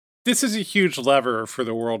This is a huge lever for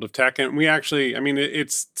the world of tech. And we actually,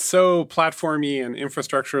 it's so platformy and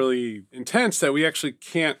infrastructurally intense that we actually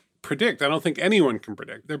can't predict. I don't think anyone can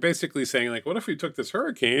predict. They're basically saying, like, what if we took this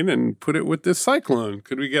hurricane and put it with this cyclone?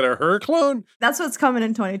 Could we get a hurricane? That's what's coming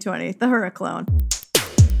in 2020, the hurricane.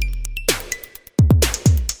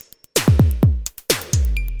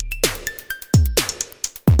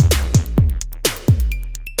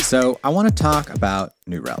 So I want to talk about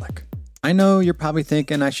New Relic. I know you're probably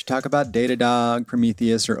thinking I should talk about Datadog,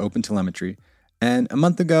 Prometheus, or OpenTelemetry. And a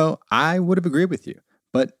month ago, I would have agreed with you.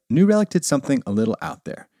 But New Relic did something a little out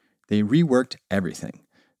there. They reworked everything.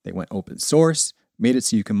 They went open source, made it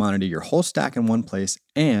so you can monitor your whole stack in one place,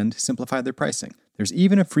 and simplified their pricing. There's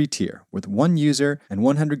even a free tier with 1 user and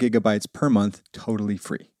 100 gigabytes per month totally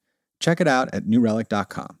free. Check it out at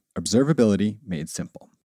newrelic.com. Observability made simple.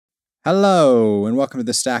 Hello, and welcome to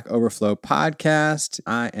the Stack Overflow podcast.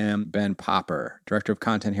 I am Ben Popper, Director of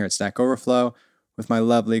Content here at Stack Overflow, with my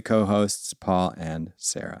lovely co-hosts, Paul and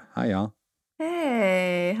Sarah. Hi, y'all.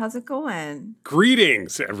 Hey, how's it going?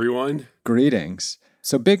 Greetings, everyone. Greetings.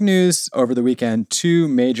 So big news over the weekend, 2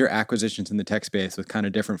 major acquisitions in the tech space with kind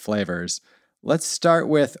of different flavors. Let's start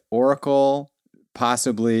with Oracle,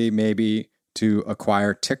 possibly maybe to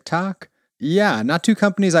acquire TikTok. Yeah, not 2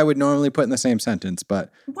 companies I would normally put in the same sentence,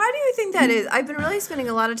 but... Why do you think that is? I've been really spending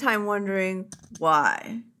a lot of time wondering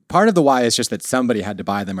why. Part of the why is just that somebody had to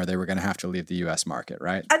buy them or they were going to have to leave the U.S. market,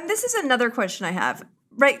 right? And this is another question I have.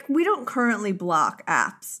 Right, we don't currently block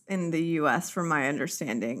apps in the U.S. from my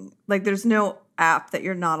understanding. Like, there's no app that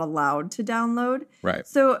you're not allowed to download. Right.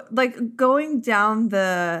 So, like, going down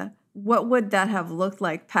the... what would that have looked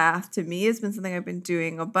like path to me has been something I've been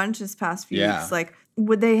doing a bunch this past few weeks. Like,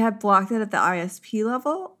 would they have blocked it at the ISP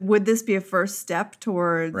level? Would this be a first step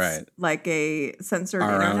towards like a censored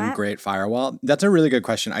our internet? own great firewall? That's a really good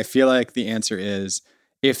question. I feel like the answer is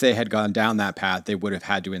if they had gone down that path, they would have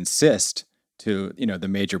had to insist to, the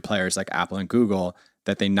major players like Apple and Google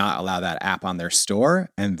that they not allow that app on their store.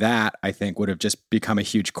 And that, I think, would have just become a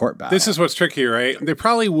huge court battle. This is what's tricky, right? They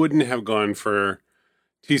probably wouldn't have gone for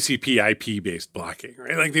TCP IP based blocking,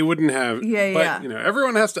 right? Like they wouldn't have, but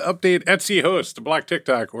everyone has to update Etsy host to block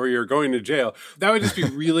TikTok or you're going to jail. That would just be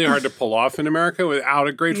really hard to pull off in America without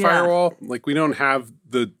a great firewall. Like we don't have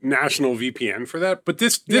the national VPN for that. But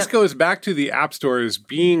this goes back to the app stores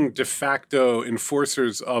being de facto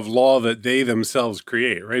enforcers of law that they themselves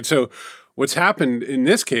create, right? So what's happened in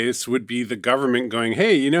this case would be the government going,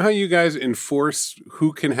 hey, you know how you guys enforce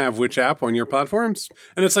who can have which app on your platforms?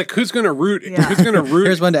 And it's like, who's going to root? Yeah. Who's going to root?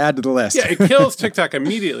 Here's one to add to the list. Yeah, it kills TikTok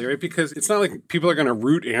immediately, right? Because it's not like people are going to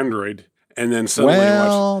root Android and then suddenly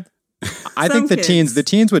watch. I think the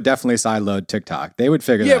teens would definitely sideload TikTok. They would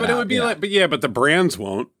figure that out. Yeah, but it would be but the brands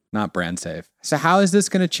won't. Not brand safe. So how is this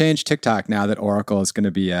going to change TikTok now that Oracle is going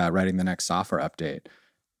to be writing the next software update?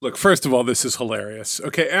 Look, first of all, this is hilarious.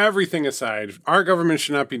 Okay, everything aside, our government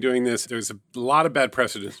should not be doing this. There's a lot of bad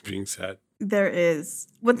precedents being set. There is.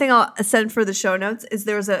 One thing I'll send for the show notes is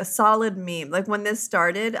there was a solid meme. Like when this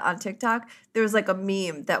started on TikTok, there was like a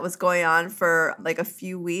meme that was going on for like a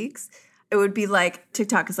few weeks. It would be like,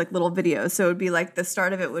 TikTok is like little videos. So it would be like, the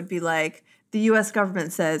start of it would be like, the US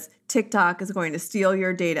government says TikTok is going to steal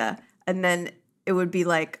your data. And then it would be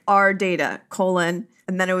like, our data, :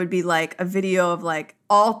 and then it would be like a video of like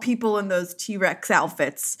all people in those T-Rex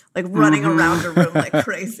outfits, like running around a room like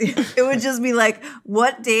crazy. It would just be like,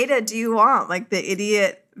 what data do you want? Like the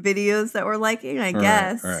idiot videos that we're liking, I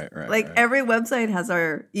guess. Right. Every website has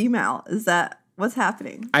our email. Is that what's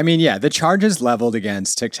happening? I mean, yeah, the charges leveled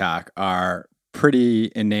against TikTok are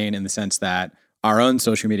pretty inane in the sense that our own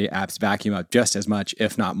social media apps vacuum up just as much,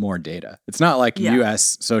 if not more data. It's not like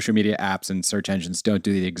US social media apps and search engines don't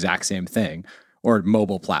do the exact same thing. Or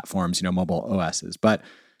mobile platforms, mobile OSs. But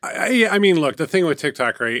I mean, look, the thing with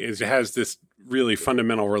TikTok, right, is it has this really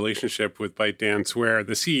fundamental relationship with ByteDance where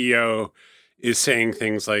the CEO is saying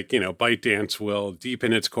things like, ByteDance will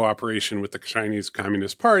deepen its cooperation with the Chinese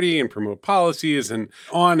Communist Party and promote policies and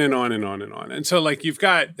on and on and on and on. And so, like, you've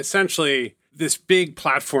got essentially this big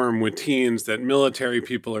platform with teens that military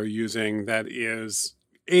people are using that is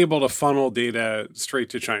able to funnel data straight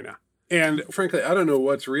to China. And frankly, I don't know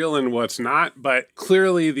what's real and what's not, but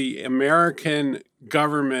clearly the American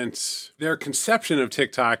government's, their conception of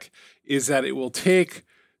TikTok is that it will take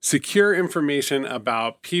secure information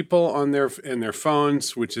about people on their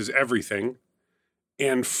phones, which is everything,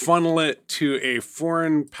 and funnel it to a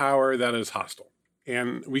foreign power that is hostile.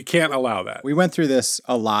 And we can't allow that. We went through this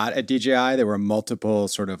a lot at DJI. There were multiple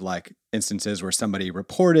sort of like instances where somebody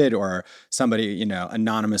reported or somebody,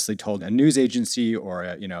 anonymously told a news agency or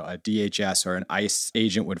a DHS or an ICE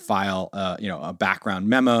agent would file, a background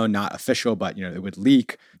memo, not official, but, it would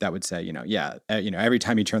leak that would say, every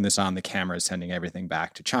time you turn this on, the camera is sending everything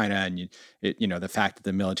back to China. And, the fact that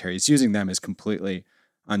the military is using them is completely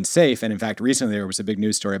unsafe. And in fact, recently there was a big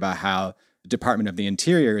news story about how the Department of the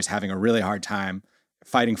Interior is having a really hard time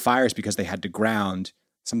fighting fires because they had to ground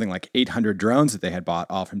something like 800 drones that they had bought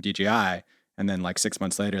all from DJI. And then like 6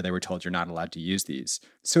 months later, they were told you're not allowed to use these.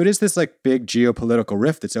 So it is this like big geopolitical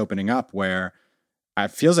rift that's opening up where it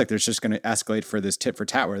feels like there's just going to escalate for this tit for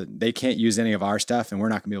tat where they can't use any of our stuff and we're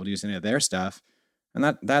not going to be able to use any of their stuff.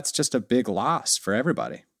 And that's just a big loss for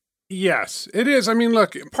everybody. Yes, it is. I mean,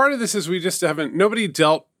 look, part of this is we just nobody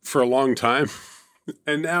dealt for a long time.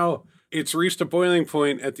 And now it's reached a boiling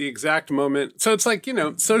point at the exact moment. So it's like,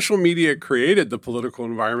 social media created the political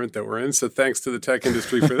environment that we're in. So thanks to the tech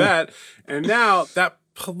industry for that. And now that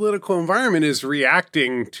political environment is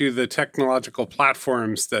reacting to the technological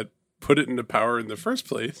platforms that put it into power in the first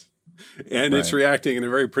place. And It's reacting in a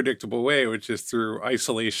very predictable way, which is through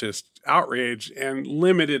isolationist outrage and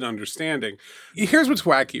limited understanding. Here's what's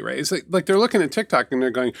wacky, right? It's like they're looking at TikTok and they're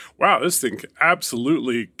going, wow, this thing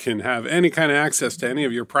absolutely can have any kind of access to any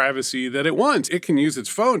of your privacy that it wants. It can use its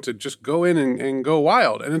phone to just go in and go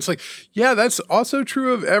wild. And it's like, yeah, that's also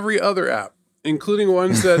true of every other app, including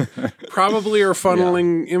ones that probably are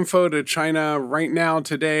funneling info to China right now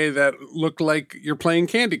today that look like you're playing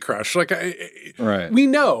Candy Crush. Like, we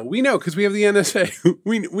know because we have the NSA.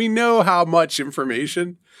 we know how much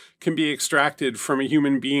information can be extracted from a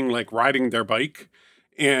human being, like riding their bike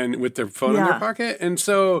and with their phone in their pocket. And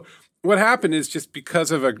so what happened is just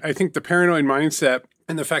because of I think the paranoid mindset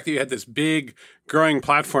and the fact that you had this big growing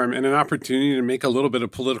platform and an opportunity to make a little bit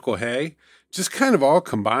of political hay, just kind of all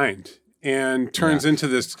combined. And turns into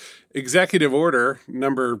this executive order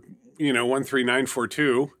number,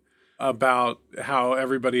 13942 about how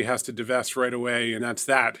everybody has to divest right away. And that's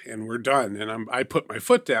that. And we're done. And I put my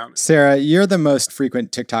foot down. Sarah, you're the most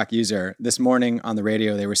frequent TikTok user. This morning on the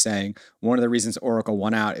radio, they were saying one of the reasons Oracle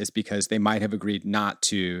won out is because they might have agreed not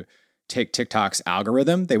to take TikTok's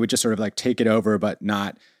algorithm. They would just sort of like take it over, but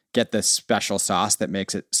not get the special sauce that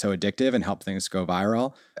makes it so addictive and help things go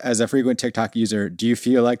viral. As a frequent TikTok user, do you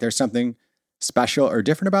feel like there's something special or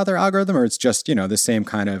different about their algorithm, or it's just, the same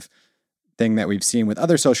kind of thing that we've seen with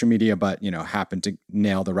other social media, but, happen to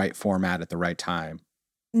nail the right format at the right time?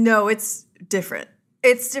 No, it's different.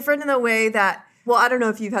 It's different in the way that, well, I don't know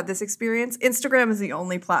if you've had this experience. Instagram is the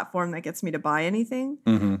only platform that gets me to buy anything.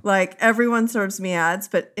 Mm-hmm. Like everyone serves me ads,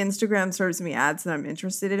 but Instagram serves me ads that I'm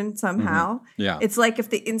interested in somehow. Mm-hmm. Yeah. It's like if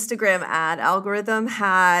the Instagram ad algorithm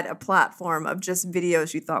had a platform of just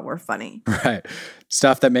videos you thought were funny. Right.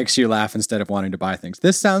 Stuff that makes you laugh instead of wanting to buy things.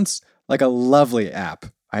 This sounds like a lovely app.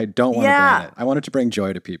 I don't want to ban it. I want it to bring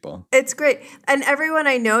joy to people. It's great. And everyone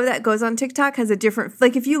I know that goes on TikTok has a different,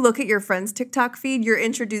 like if you look at your friend's TikTok feed, you're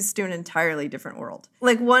introduced to an entirely different world.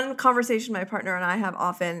 Like one conversation my partner and I have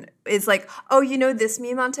often is like, oh, this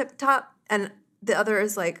meme on TikTok? And the other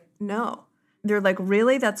is like, no. They're like,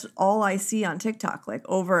 really? That's all I see on TikTok. Like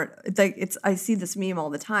I see this meme all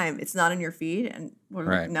the time. It's not in your feed. And we're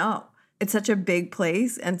like, no. It's such a big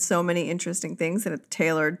place and so many interesting things that it's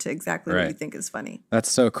tailored to exactly what you think is funny.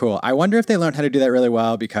 That's so cool. I wonder if they learned how to do that really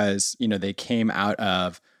well because, they came out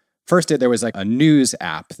of, first there was like a news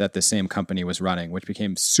app that the same company was running, which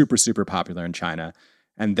became super, super popular in China.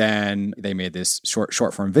 And then they made this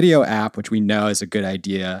short form video app, which we know is a good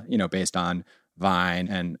idea, based on Vine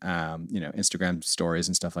and, Instagram stories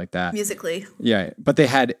and stuff like that. Musically. Yeah. But they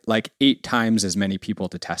had like 8 times as many people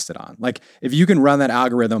to test it on. Like if you can run that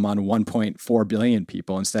algorithm on 1.4 billion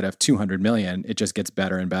people instead of 200 million, it just gets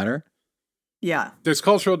better and better. Yeah. There's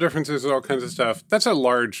cultural differences and all kinds of stuff. That's a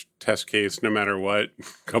large test case, no matter what,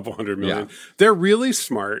 a couple 100 million. Yeah. They're really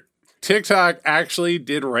smart. TikTok actually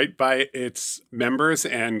did right by its members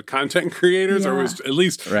and content creators, or was at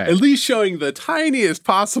least showing the tiniest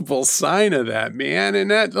possible sign of that, man. And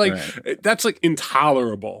that that's like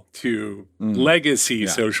intolerable to legacy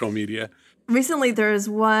social media. Recently, there's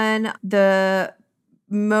the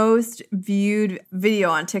most viewed video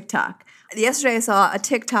on TikTok. Yesterday, I saw a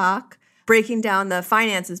TikTok breaking down the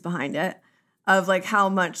finances behind it, of like how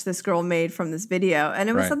much this girl made from this video. And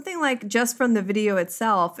it was something like just from the video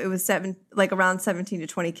itself, it was around 17 to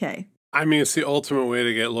 20K. I mean, it's the ultimate way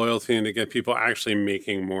to get loyalty and to get people actually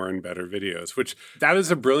making more and better videos, that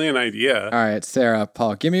is a brilliant idea. All right, Sarah,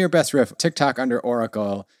 Paul, give me your best riff. TikTok under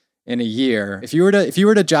Oracle in a year. If you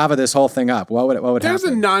were to Java this whole thing up, what would happen? There's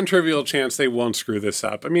a non-trivial chance they won't screw this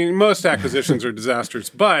up. I mean, most acquisitions are disasters,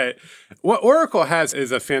 but what Oracle has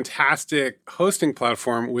is a fantastic hosting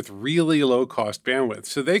platform with really low-cost bandwidth.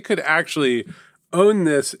 So they could actually own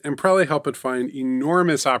this and probably help it find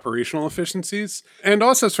enormous operational efficiencies and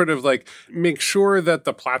also sort of like make sure that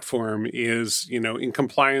the platform is, in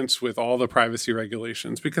compliance with all the privacy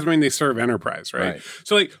regulations because, they serve enterprise, right?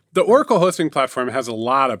 So like the Oracle hosting platform has a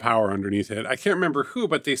lot of power underneath it. I can't remember who,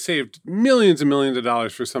 but they saved millions and millions of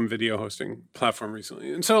dollars for some video hosting platform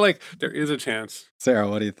recently. And so like there is a chance. Sarah,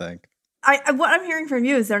 what do you think? What I'm hearing from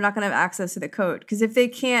you is they're not going to have access to the code because if they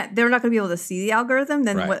can't, they're not going to be able to see the algorithm.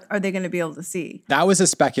 Then what are they going to be able to see? That was a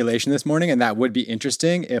speculation this morning, and that would be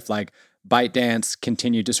interesting if like ByteDance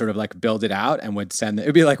continued to sort of like build it out and would send it.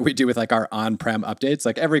 It'd be like we do with like our on-prem updates.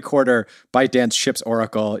 Like every quarter, ByteDance ships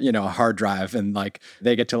Oracle, a hard drive, and like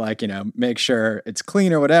they get to like make sure it's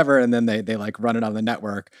clean or whatever, and then they like run it on the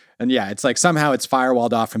network. And yeah, it's like somehow it's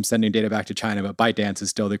firewalled off from sending data back to China, but ByteDance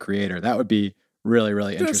is still the creator. That would be really,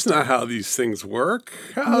 really interesting. That's not how these things work.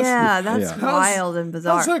 That's wild and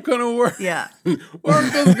bizarre. How's that going to work? Yeah.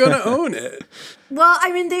 Oracle's going to own it. Well,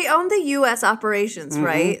 they own the U.S. operations,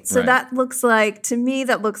 right? So that looks like, to me,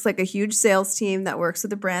 a huge sales team that works with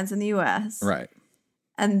the brands in the U.S. Right.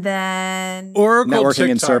 And then Oracle networking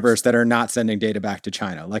in TikToks. servers that are not sending data back to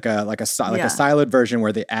China, like a siloed version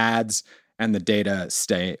where the ads and the data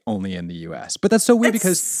stay only in the U.S. But that's so weird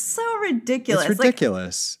because so ridiculous. It's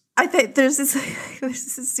ridiculous. I think there's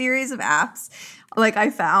this series of apps like I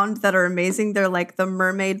found that are amazing. They're like the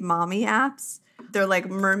Mermaid Mommy apps. They're like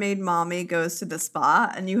Mermaid Mommy goes to the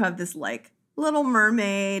spa and you have this like little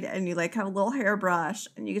mermaid and you like have a little hairbrush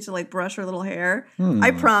and you get to like brush her little hair.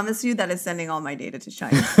 I promise you that is sending all my data to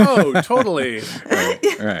China. Oh, totally.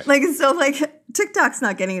 Right. Like, so like TikTok's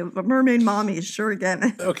not getting it, but Mermaid Mommy is sure getting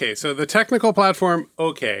it. Okay, so the technical platform,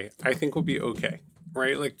 I think will be okay.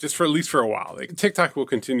 Right? Like just for at least for a while. Like TikTok will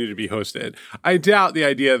continue to be hosted. I doubt the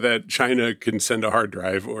idea that China can send a hard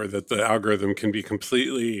drive or that the algorithm can be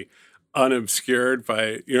completely unobscured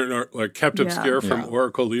by, like kept obscure from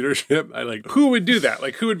Oracle leadership. Who would do that?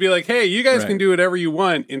 Like who would be like, hey, you guys can do whatever you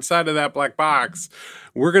want inside of that black box.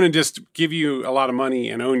 We're going to just give you a lot of money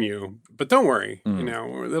and own you. But don't worry,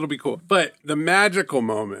 it'll be cool. But the magical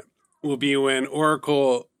moment will be when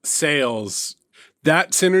Oracle sales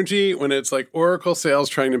that synergy, when it's like Oracle sales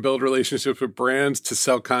trying to build relationships with brands to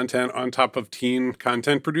sell content on top of teen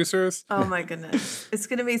content producers. Oh my goodness. It's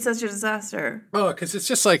going to be such a disaster. Oh, because it's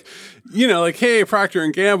just like, like, hey, Procter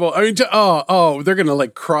 & Gamble. I mean, they're going to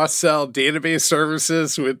like cross-sell database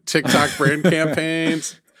services with TikTok brand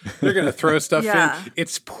campaigns. They're going to throw stuff in.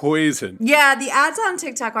 It's poison. Yeah, the ads on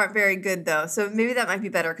TikTok aren't very good, though. So maybe that might be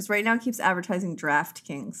better because right now it keeps advertising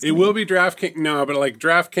DraftKings. It will be DraftKings. No, but like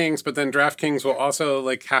DraftKings, but then DraftKings will also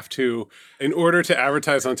like have to, in order to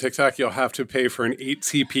advertise on TikTok, you'll have to pay for an 8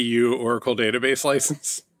 CPU Oracle database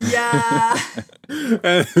license. Yeah.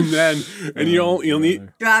 and you'll need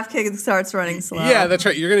DraftKings starts running slow. Yeah, that's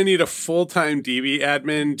right. You're going to need a full-time DB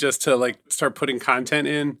admin just to like start putting content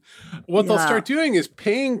in. What they'll start doing is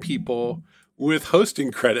paying people with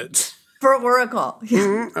hosting credits. For Oracle.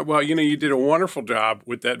 Mm-hmm. Well, you did a wonderful job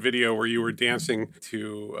with that video where you were dancing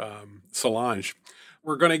to Solange.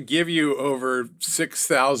 We're going to give you over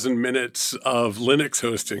 6,000 minutes of Linux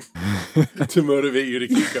hosting to motivate you to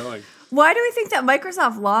keep going. Why do we think that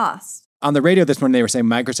Microsoft lost? On the radio this morning, they were saying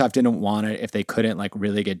Microsoft didn't want it if they couldn't like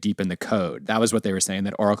really get deep in the code. That was what they were saying,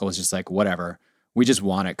 that Oracle was just like, whatever. We just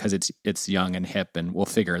want it because it's young and hip and we'll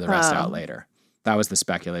figure the rest out later. That was the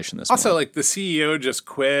speculation this morning. Also, like the CEO just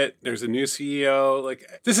quit. There's a new CEO.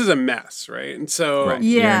 Like this is a mess, right? And so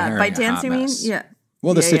ByteDance, you mean? Yeah.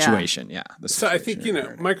 Well, the situation, So I think,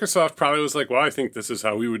 Microsoft probably was like, well, I think this is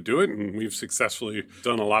how we would do it. And we've successfully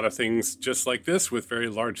done a lot of things just like this with very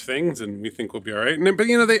large things. And we think we'll be all right. But,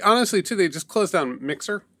 they honestly, too, they just closed down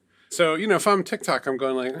Mixer. So, if I'm TikTok, I'm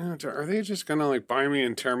going like, are they just going to like buy me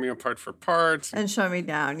and tear me apart for parts? And shut me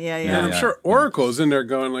down. Yeah. And I'm sure Oracle's in there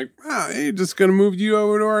going like, hey, just going to move you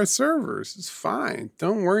over to our servers. It's fine.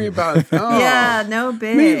 Don't worry about it. Oh, yeah, no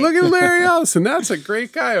big. Look at Larry Ellison. That's a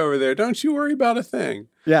great guy over there. Don't you worry about a thing.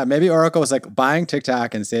 Yeah, maybe Oracle was like buying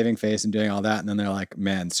TikTok and saving face and doing all that. And then they're like,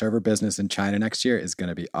 man, server business in China next year is going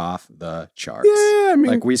to be off the charts. Yeah, I mean,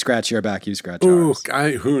 like we scratch your back, you scratch ours.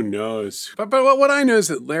 Who knows? But what I know is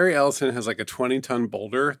that Larry Ellison has like a 20-ton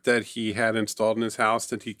boulder that he had installed in his house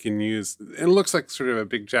that he can use. It looks like sort of a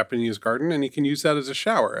big Japanese garden, and he can use that as a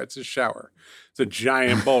shower. It's his shower. It's a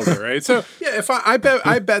giant boulder, right? So yeah, if I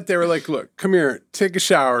bet they were like, look, come here, take a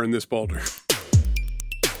shower in this boulder.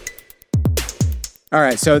 All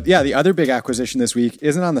right. So, yeah, the other big acquisition this week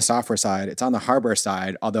isn't on the software side. It's on the hardware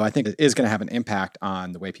side, although I think it is going to have an impact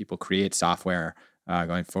on the way people create software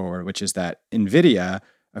going forward, which is that Nvidia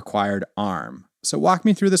acquired ARM. So walk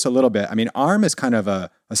me through this a little bit. I mean, ARM is kind of a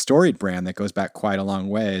storied brand that goes back quite a long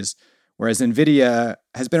ways, whereas Nvidia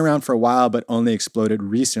has been around for a while, but only exploded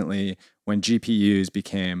recently when GPUs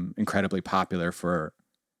became incredibly popular for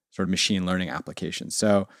sort of machine learning applications.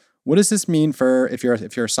 So what does this mean for if you're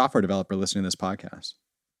a software developer listening to this podcast?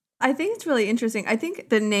 I think it's really interesting. I think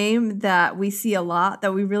the name that we see a lot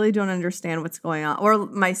that we really don't understand what's going on, or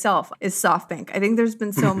myself, is SoftBank. I think there's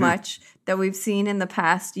been so much that we've seen in the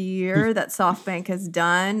past year that SoftBank has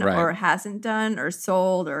done or hasn't done or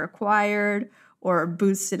sold or acquired or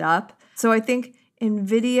boosted up. So I think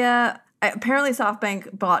NVIDIA, apparently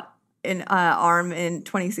SoftBank bought an ARM in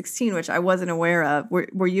 2016, which I wasn't aware of.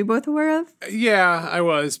 Were you both aware of? Yeah, I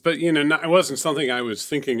was, but it wasn't something I was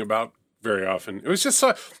thinking about very often. It was just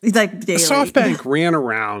like daily. SoftBank ran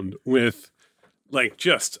around with like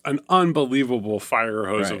just an unbelievable fire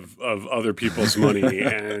hose of other people's money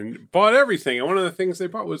and bought everything. And one of the things they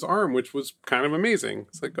bought was ARM, which was kind of amazing.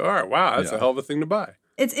 It's like, all right, wow, that's a hell of a thing to buy.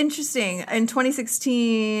 It's interesting. In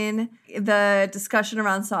 2016, the discussion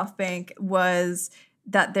around SoftBank was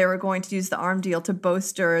that they were going to use the ARM deal to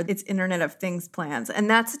bolster its Internet of Things plans. And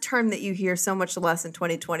that's a term that you hear so much less in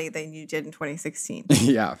 2020 than you did in 2016.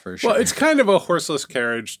 Yeah, for sure. Well, it's kind of a horseless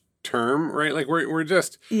carriage term, right? Like we're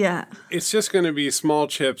just, it's just going to be small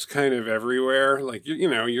chips kind of everywhere. Like,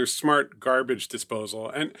 your smart garbage disposal.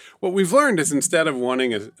 And what we've learned is instead of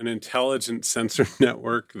wanting an intelligent sensor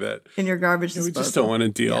network that in your garbage disposal, we just don't want to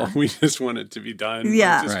deal. Yeah. We just want it to be done.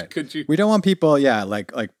 Yeah. We don't want people,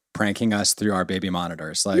 like pranking us through our baby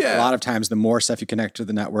monitors. Like a lot of times, the more stuff you connect to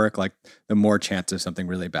the network, like the more chance of something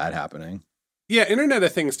really bad happening. Yeah, Internet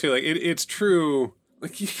of Things too. Like it's true.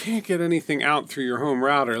 Like you can't get anything out through your home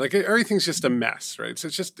router. Like everything's just a mess, right? So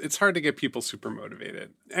it's hard to get people super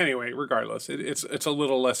motivated. Anyway, regardless, it's a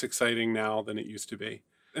little less exciting now than it used to be.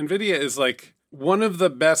 Nvidia is like one of the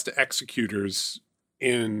best executors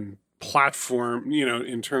in platform,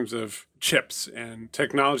 in terms of chips and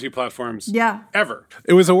technology platforms ever.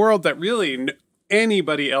 It was a world that really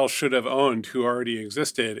anybody else should have owned who already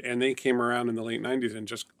existed, and they came around in the late 90s and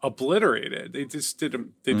just obliterated. They just did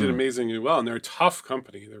amazingly well, and they're a tough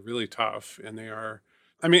company. They're really tough, and they are.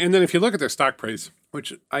 I mean, and then if you look at their stock price,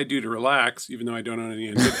 which I do to relax, even though I don't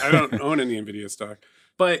own any Nvidia stock.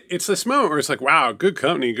 But it's this moment where it's like, wow, good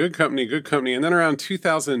company. And then around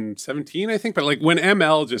 2017, I think, but like when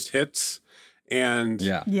ML just hits and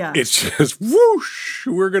it's just whoosh,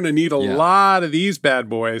 we're going to need a lot of these bad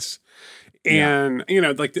boys. And,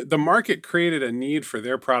 like the market created a need for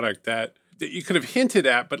their product that you could have hinted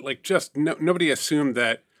at, but like just nobody assumed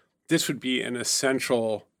that this would be an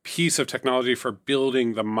essential piece of technology for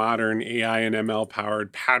building the modern AI and ML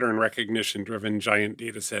powered pattern recognition driven giant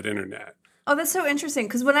data set internet. Oh, that's so interesting.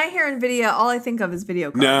 Because when I hear NVIDIA, all I think of is video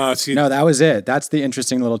cards. No, that was it. That's the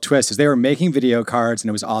interesting little twist is they were making video cards and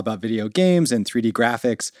it was all about video games and 3D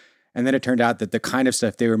graphics. And then it turned out that the kind of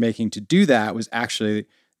stuff they were making to do that was actually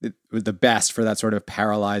the best for that sort of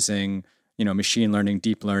paralyzing, machine learning,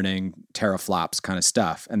 deep learning, teraflops kind of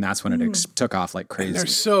stuff. And that's when it took off like crazy. And they're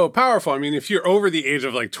so powerful. I mean, if you're over the age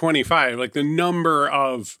of like 25, like the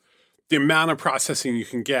amount of processing you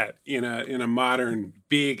can get in a modern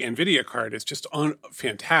big NVIDIA card is just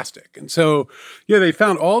fantastic. And so, they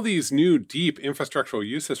found all these new deep infrastructural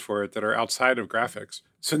uses for it that are outside of graphics.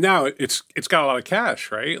 So now it's got a lot of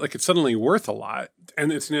cash, right? Like it's suddenly worth a lot.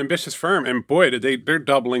 And it's an ambitious firm. And boy, they're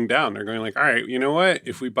doubling down. They're going like, all right, you know what?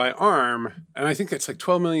 If we buy ARM, and I think it's like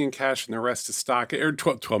 12 million cash and the rest is stock, or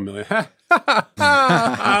 12 million.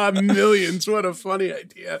 Millions. What a funny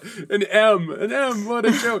idea. An M, what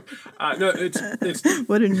a joke. No, it's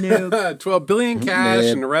what a noob. 12 billion cash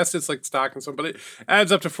and the rest is like stock and so on, but it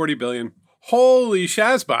adds up to 40 billion. Holy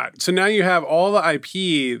Shazbot. So now you have all the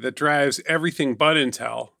IP that drives everything but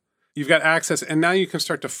Intel. You've got access, and now you can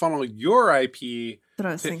start to funnel your IP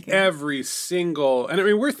to every single. And I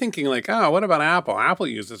mean, we're thinking like, what about Apple? Apple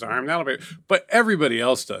uses ARM, but everybody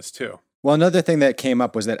else does too. Well, another thing that came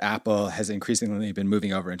up was that Apple has increasingly been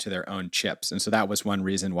moving over into their own chips. And so that was one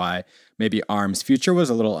reason why maybe ARM's future was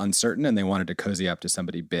a little uncertain and they wanted to cozy up to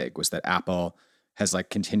somebody big, was that Apple has like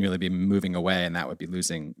continually been moving away and that would be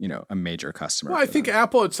losing, a major customer. Well, I think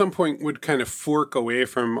Apple at some point would kind of fork away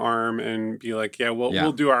from ARM and be like,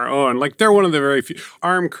 we'll do our own. Like they're one of the very few.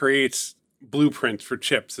 ARM creates blueprints for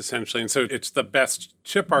chips essentially. And so it's the best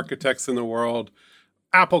chip architects in the world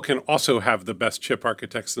Apple can also have the best chip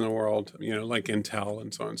architects in the world, like Intel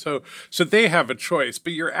and so on. So they have a choice.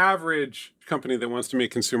 But your average company that wants to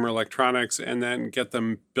make consumer electronics and then get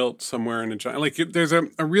them built somewhere in a giant, like there's a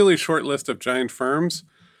really short list of giant firms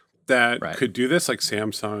that could do this, like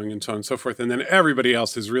Samsung and so on and so forth. And then everybody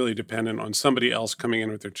else is really dependent on somebody else coming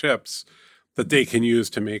in with their chips that they can use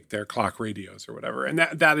to make their clock radios or whatever. And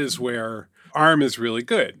that is where ARM is really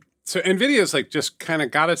good. So NVIDIA's like just kind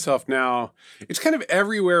of got itself now. It's kind of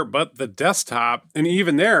everywhere but the desktop. And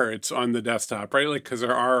even there, it's on the desktop, right? Like, because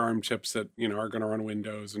there are ARM chips that, are going to run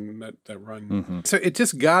Windows and that run. Mm-hmm. So it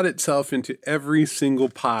just got itself into every single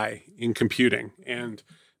pie in computing and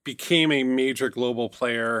became a major global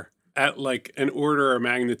player at like an order of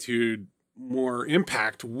magnitude more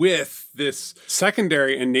impact with this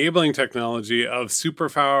secondary enabling technology of super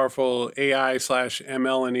powerful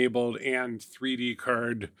AI/ML enabled and 3D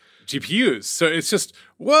card GPUs. So it's just,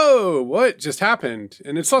 whoa, what just happened?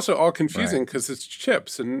 And it's also all confusing because it's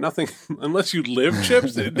chips and nothing, unless you live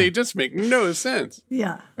chips, they just make no sense.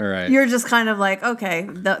 Yeah. All right. You're just kind of like, okay,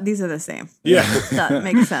 these are the same. Yeah. That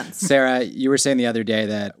makes sense. Sarah, you were saying the other day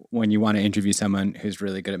that when you want to interview someone who's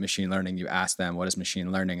really good at machine learning, you ask them, what is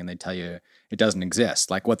machine learning? And they tell you it doesn't exist.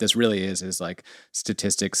 Like what this really is like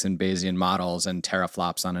statistics and Bayesian models and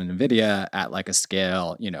teraflops on an NVIDIA at like a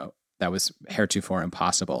scale, that was heretofore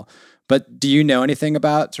impossible. But do you know anything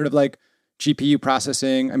about sort of like GPU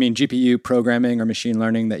processing? I mean, GPU programming or machine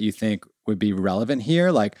learning that you think would be relevant here?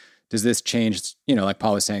 Like, does this change, like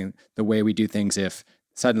Paul was saying, the way we do things if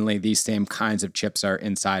suddenly these same kinds of chips are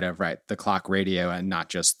inside of, the clock radio and not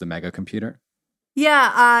just the mega computer?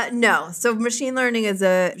 Yeah, no. So machine learning is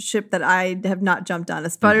a ship that I have not jumped on.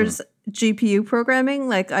 As far as GPU programming,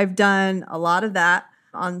 like I've done a lot of that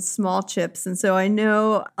on small chips. And so I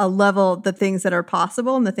know a level, the things that are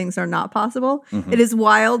possible and the things that are not possible. Mm-hmm. It is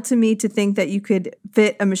wild to me to think that you could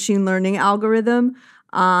fit a machine learning algorithm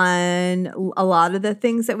on a lot of the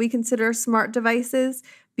things that we consider smart devices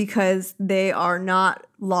because they are not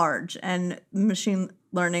large and machine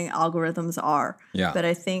learning algorithms are. Yeah. But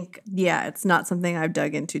I think, it's not something I've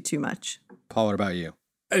dug into too much. Paul, what about you?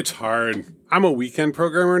 It's hard. I'm a weekend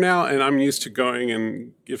programmer now, and I'm used to going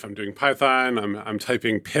and if I'm doing Python, I'm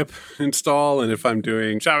typing pip install, and if I'm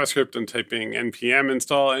doing JavaScript, I'm typing npm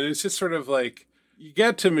install, and it's just sort of like you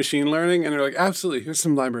get to machine learning, and they're like, absolutely, here's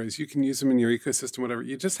some libraries. You can use them in your ecosystem, whatever.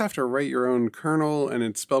 You just have to write your own kernel, and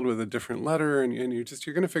it's spelled with a different letter, and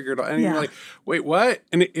you're going to figure it out. And you're like, wait, what?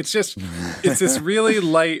 And it's just, it's this really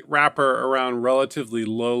light wrapper around relatively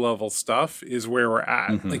low-level stuff is where we're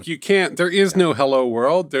at. Mm-hmm. Like there is no hello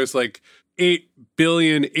world. There's like 8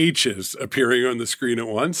 billion H's appearing on the screen at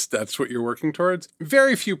once. That's what you're working towards.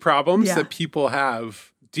 Very few problems that people have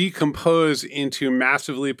decompose into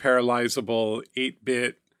massively parallelizable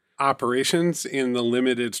 8-bit operations in the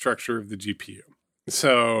limited structure of the GPU.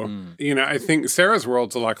 So, I think Sarah's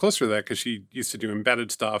world's a lot closer to that because she used to do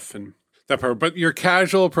embedded stuff and that part. But your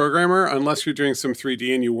casual programmer, unless you're doing some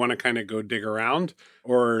 3D and you want to kind of go dig around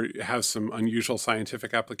or have some unusual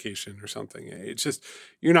scientific application or something, it's just,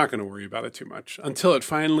 you're not going to worry about it too much until it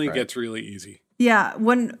finally gets really easy. Yeah.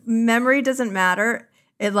 When memory doesn't matter,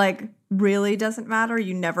 it really doesn't matter.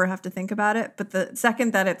 You never have to think about it. But the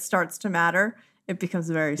second that it starts to matter, it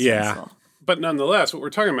becomes very stressful. Yeah. But nonetheless, what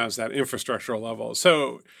we're talking about is that infrastructural level.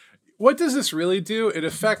 So what does this really do? It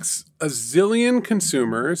affects a zillion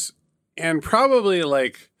consumers and probably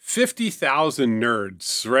 50,000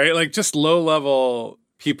 nerds, right? Like just low level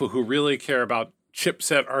people who really care about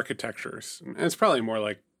chipset architectures. And it's probably more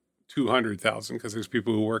like 200,000 because there's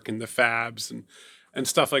people who work in the fabs and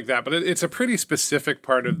stuff like that. But it's a pretty specific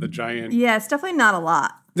part of the giant. Yeah, it's definitely not a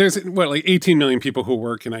lot. There's 18 million people who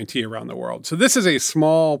work in IT around the world. So this is a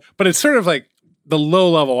small, but it's sort of like the low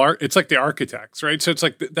level art. It's like the architects, right? So it's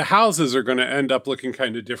like the houses are going to end up looking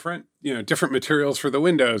kind of different, different materials for the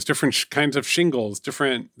windows, different kinds of shingles,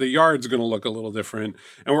 the yard's going to look a little different.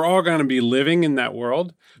 And we're all going to be living in that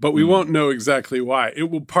world, but we won't know exactly why.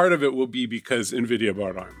 Part of it will be because NVIDIA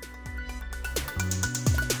bought ARM.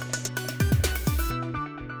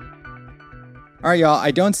 All right, y'all. I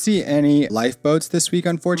don't see any lifeboats this week,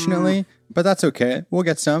 unfortunately, but that's okay. We'll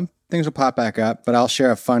get some. Things will pop back up, but I'll share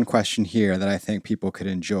a fun question here that I think people could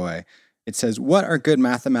enjoy. It says, what are good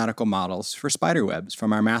mathematical models for spider webs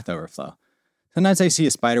from our math overflow? Sometimes I see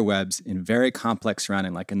a spider webs in very complex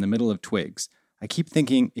surrounding, like in the middle of twigs. I keep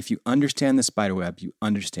thinking, if you understand the spider web, you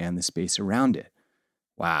understand the space around it.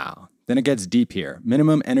 Wow. Then it gets deep here.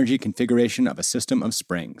 Minimum energy configuration of a system of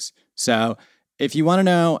springs. So if you want to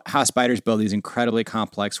know how spiders build these incredibly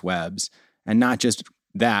complex webs, and not just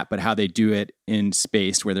that, but how they do it in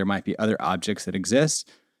space where there might be other objects that exist,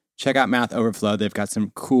 check out Math Overflow. They've got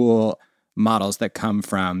some cool models that come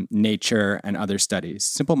from nature and other studies.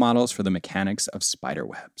 Simple models for the mechanics of spider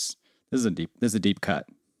webs. This is a deep cut.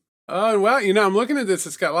 Oh, well, I'm looking at this.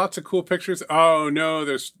 It's got lots of cool pictures. Oh, no,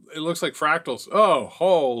 it looks like fractals. Oh,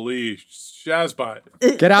 holy shazbot.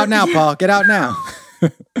 Get out now, Paul. Get out now.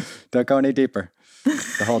 Don't go any deeper.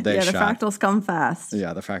 The whole day Yeah, the shot. fractals come fast.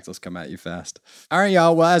 Yeah, the fractals come at you fast. All right,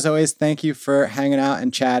 y'all. Well, as always, thank you for hanging out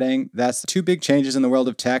and chatting. That's 2 big changes in the world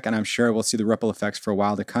of tech, and I'm sure we'll see the ripple effects for a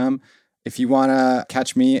while to come. If you want to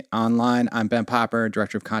catch me online, I'm Ben Popper,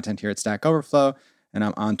 Director of Content here at Stack Overflow, and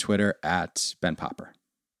I'm on Twitter at Ben Popper.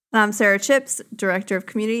 I'm Sarah Chips, Director of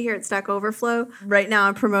Community here at Stack Overflow. Right now,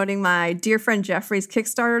 I'm promoting my dear friend Jeffrey's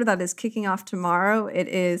Kickstarter that is kicking off tomorrow. It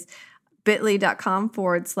is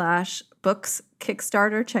bit.ly.com/books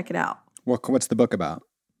Kickstarter. Check it out. What's the book about?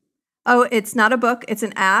 Oh, it's not a book. It's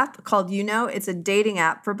an app called It's a dating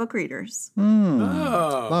app for book readers.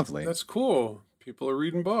 Oh, lovely. That's cool. People are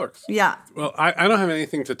reading books. Yeah. Well, I don't have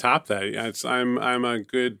anything to top that. I'm a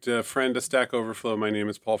good friend of Stack Overflow. My name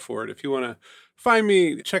is Paul Ford. If you want to find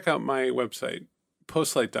me, check out my website,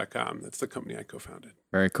 postlight.com. That's the company I co-founded.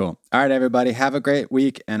 Very cool. All right, everybody. Have a great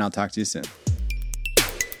week, and I'll talk to you soon.